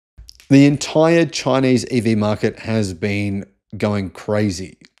The entire Chinese EV market has been going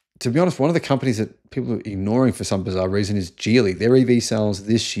crazy. To be honest, one of the companies that people are ignoring for some bizarre reason is Geely. Their EV sales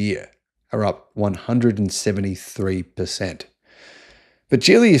this year are up 173%. But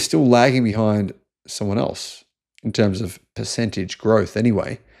Geely is still lagging behind someone else in terms of percentage growth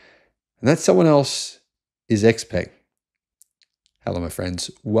anyway. And that someone else is Xpeng. Hello, my friends.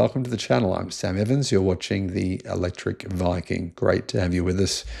 Welcome to the channel. I'm Sam Evans. You're watching the Electric Viking. Great to have you with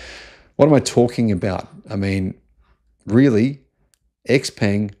us. What am I talking about? I mean, really,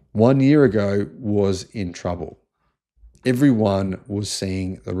 Xpeng 1 year ago was in trouble. Everyone was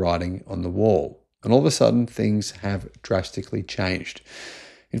seeing the writing on the wall. And all of a sudden, things have drastically changed.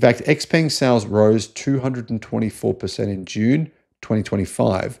 In fact, Xpeng sales rose 224% in June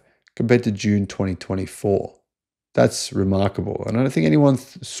 2025 compared to June 2024. That's remarkable. And I don't think anyone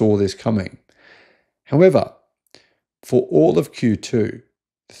saw this coming. However, for all of Q2,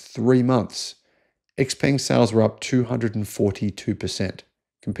 3 months, Xpeng sales were up 242%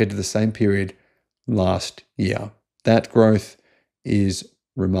 compared to the same period last year. That growth is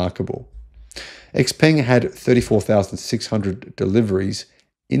remarkable. Xpeng had 34,600 deliveries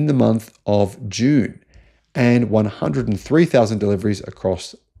in the month of June and 103,000 deliveries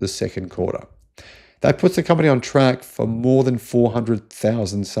across the second quarter. That puts the company on track for more than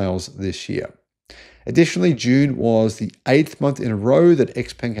 400,000 sales this year. Additionally, June was the 8th month in a row that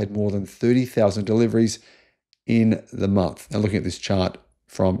Xpeng had more than 30,000 deliveries in the month. Now, looking at this chart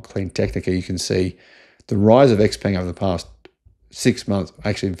from Clean Technica, you can see the rise of Xpeng over the past 6 months,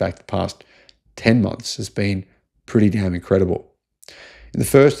 actually, in fact, the past 10 months has been pretty damn incredible. In the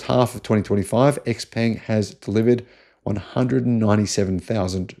first half of 2025, Xpeng has delivered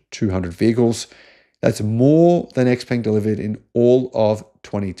 197,200 vehicles. That's more than Xpeng delivered in all of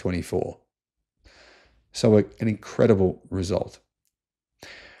 2024. So an incredible result.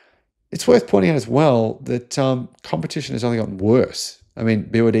 It's worth pointing out as well that competition has only gotten worse. I mean,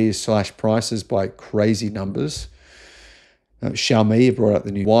 BYD has slashed prices by crazy numbers. Xiaomi have brought out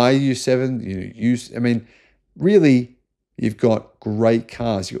the new YU7. I mean, really, you've got great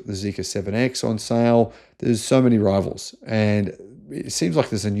cars. You've got the Zeekr 7X on sale. There's so many rivals. And it seems like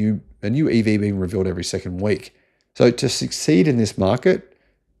there's a new EV being revealed every second week. So to succeed in this market,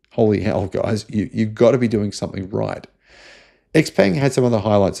 holy hell, guys, you've got to be doing something right. Xpeng had some other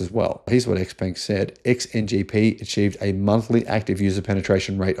highlights as well. Here's what Xpeng said. XNGP achieved a monthly active user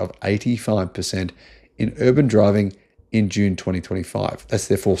penetration rate of 85% in urban driving in June 2025. That's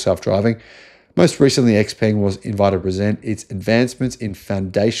their full self-driving. Most recently, Xpeng was invited to present its advancements in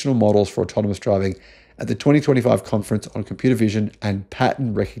foundational models for autonomous driving at the 2025 Conference on Computer Vision and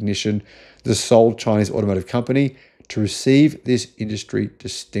Pattern Recognition, the sole Chinese automotive company to receive this industry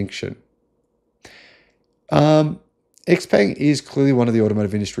distinction. Xpeng is clearly one of the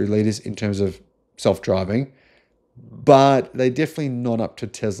automotive industry leaders in terms of self-driving, but they're definitely not up to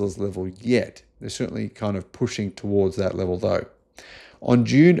Tesla's level yet. They're certainly kind of pushing towards that level though. On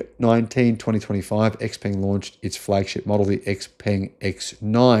June 19, 2025, Xpeng launched its flagship model, the Xpeng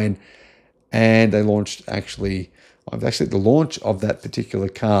X9, and they launched the launch of that particular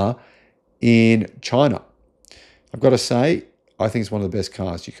car in China. I've got to say, I think it's one of the best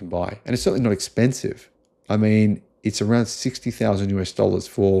cars you can buy, and it's certainly not expensive. I mean, it's around $60,000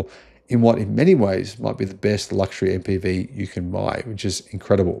 for, in what in many ways might be the best luxury MPV you can buy, which is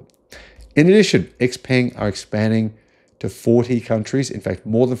incredible. In addition, Xpeng are expanding to 40 countries, in fact,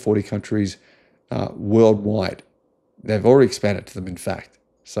 more than 40 countries worldwide. They've already expanded to them, in fact.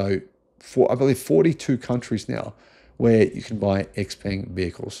 So, I believe 42 countries now where you can buy Xpeng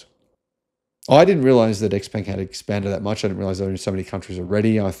vehicles. I didn't realize that Xpeng had expanded that much. I didn't realize they were in so many countries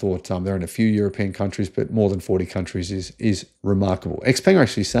already. I thought they're in a few European countries, but more than 40 countries is remarkable. Xpeng are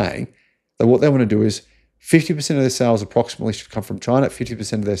actually saying that what they want to do is 50% of their sales approximately should come from China,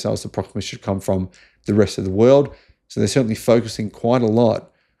 50% of their sales approximately should come from the rest of the world. So they're certainly focusing quite a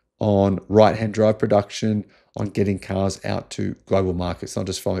lot on right-hand drive production, on getting cars out to global markets, not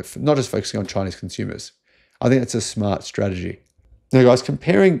just focusing on Chinese consumers. I think that's a smart strategy. Now, guys,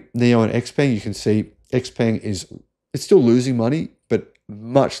 comparing NIO and Xpeng, you can see Xpeng it's still losing money, but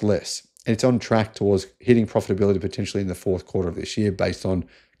much less. And it's on track towards hitting profitability potentially in the fourth quarter of this year based on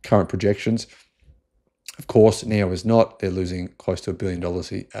current projections. Of course, NIO is not. They're losing close to $1 billion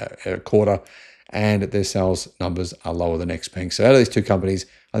a quarter, and their sales numbers are lower than Xpeng. So out of these two companies,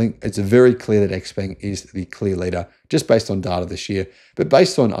 I think it's very clear that Xpeng is the clear leader just based on data this year, but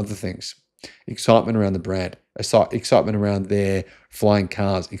based on other things. Excitement around the brand, excitement around their flying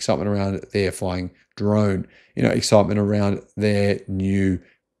cars, excitement around their flying drone, excitement around their new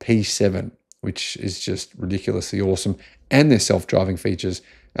P7, which is just ridiculously awesome, and their self-driving features.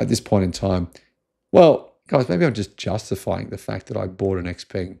 at this point in time, well, guys, maybe I'm just justifying the fact that I bought an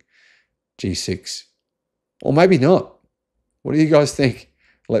Xpeng G6, or maybe not. What do you guys think?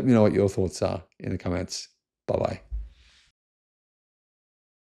 Let me know what your thoughts are in the comments. Bye-bye.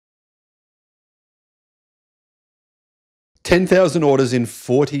 10,000 orders in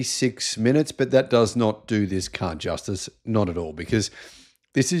 46 minutes, but that does not do this car justice, not at all, because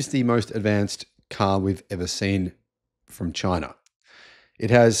this is the most advanced car we've ever seen from China. It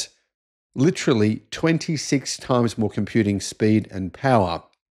has literally 26 times more computing speed and power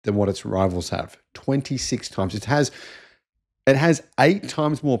than what its rivals have. 26 times. It has 8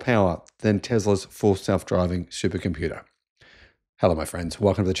 times more power than Tesla's full self-driving supercomputer. Hello, my friends.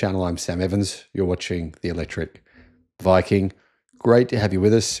 Welcome to the channel. I'm Sam Evans. You're watching the Electric Viking. Great to have you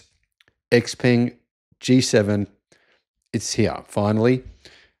with us. Xpeng G7, it's here, finally.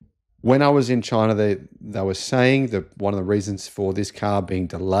 When I was in China, they were saying that one of the reasons for this car being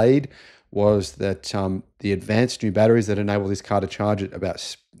delayed was that the advanced new batteries that enable this car to charge at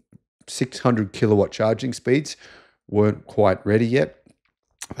about 600 kilowatt charging speeds weren't quite ready yet.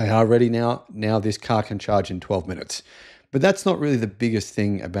 They are ready now. Now this car can charge in 12 minutes. But that's not really the biggest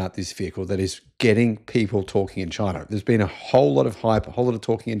thing about this vehicle that is getting people talking in China. There's been a whole lot of hype, a whole lot of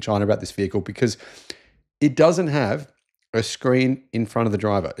talking in China about this vehicle because it doesn't have a screen in front of the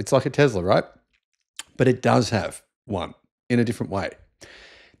driver. It's like a Tesla, right? But it does have one in a different way.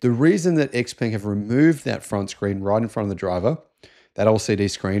 The reason that Xpeng have removed that front screen right in front of the driver, that LCD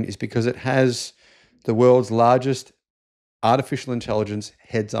screen, is because it has the world's largest artificial intelligence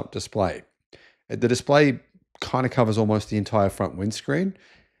heads-up display. The display kind of covers almost the entire front windscreen,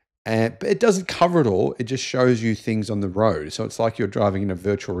 but it doesn't cover it all. It just shows you things on the road. So it's like you're driving in a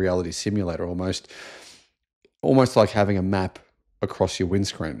virtual reality simulator almost like having a map across your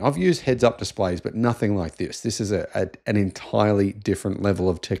windscreen. I've used heads-up displays, but nothing like this. This is an entirely different level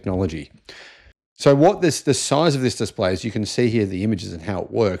of technology. So the size of this display is, you can see here the images and how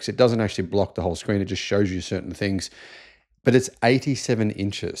it works. It doesn't actually block the whole screen. It just shows you certain things, but it's 87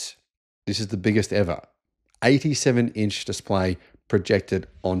 inches. This is the biggest ever. 87-inch display projected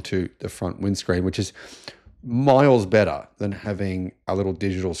onto the front windscreen, which is miles better than having a little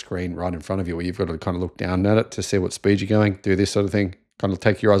digital screen right in front of you where you've got to kind of look down at it to see what speed you're going, do this sort of thing, kind of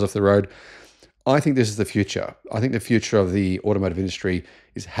take your eyes off the road. I think this is the future. I think the future of the automotive industry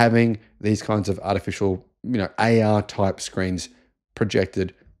is having these kinds of artificial, AR type screens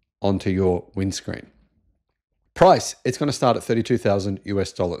projected onto your windscreen. Price, it's going to start at $32,000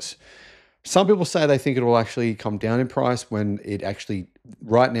 US. Some people say they think it will actually come down in price when it actually,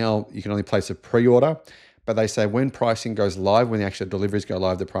 right now, you can only place a pre-order, but they say when pricing goes live, when the actual deliveries go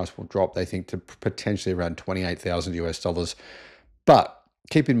live, the price will drop, they think, to potentially around $28,000 US. But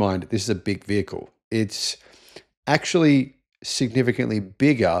keep in mind, this is a big vehicle. It's actually significantly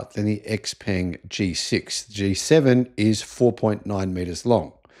bigger than the Xpeng G6. The G7 is 4.9 meters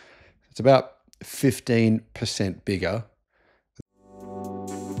long. It's about 15% bigger